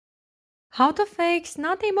How to fix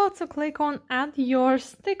not able to click on add your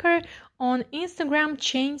sticker on Instagram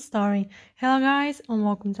chain story. Hello guys and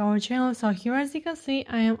welcome to our channel. So here, as you can see,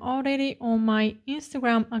 I am already on my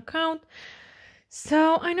Instagram account.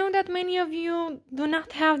 So I know that many of you do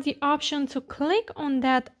not have the option to click on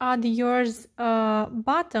that add yours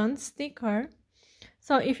button sticker.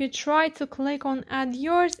 So if you try to click on add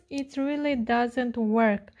yours, it really doesn't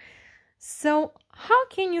work. So how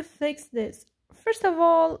can you fix this? First of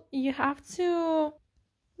all, you have to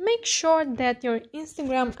make sure that your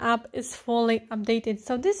Instagram app is fully updated.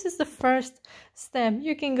 So this is the first step.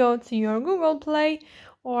 You can go to your Google Play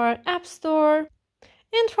or App Store,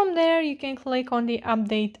 and from there you can click on the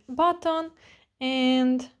update button.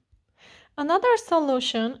 And another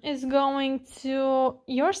solution is going to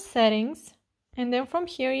your settings, and then from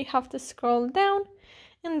here you have to scroll down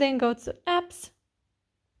and then go to apps.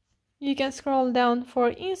 You can scroll down for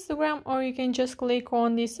Instagram, or you can just click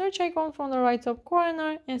on the search icon from the right top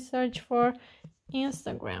corner and search for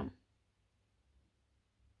Instagram.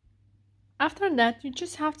 After that, you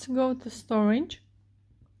just have to go to storage,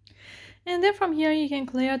 and then from here you can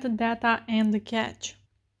clear the data and the cache.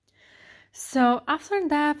 So after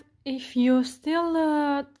that, if you still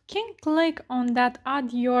can't click on that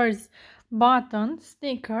add yours button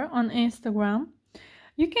sticker on Instagram,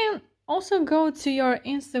 you can also go to your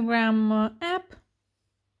Instagram app,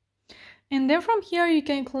 and then from here you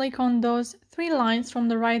can click on those three lines from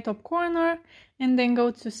the right top corner and then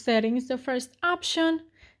go to settings, the first option,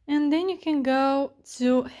 and then you can go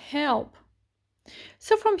to help.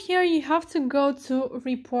 So from here you have to go to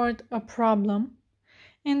report a problem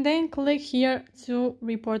and then click here to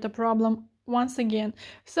report a problem once again.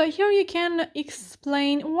 So here you can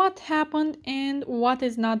explain what happened and what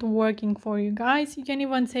is not working for you guys. You can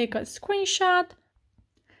even take a screenshot.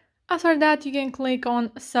 After that, you can click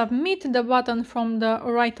on submit the button from the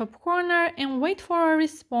right top corner and wait for a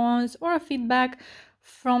response or a feedback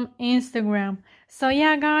from Instagram. So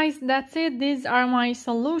yeah guys, that's it. These are my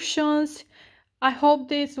solutions. I hope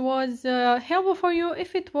this was helpful for you.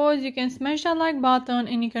 If it was, you can smash that like button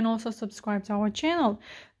and you can also subscribe to our channel.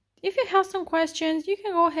 If you have some questions, you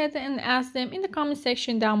can go ahead and ask them in the comment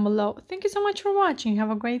section down below. Thank you so much for watching.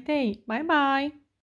 Have a great day. Bye bye.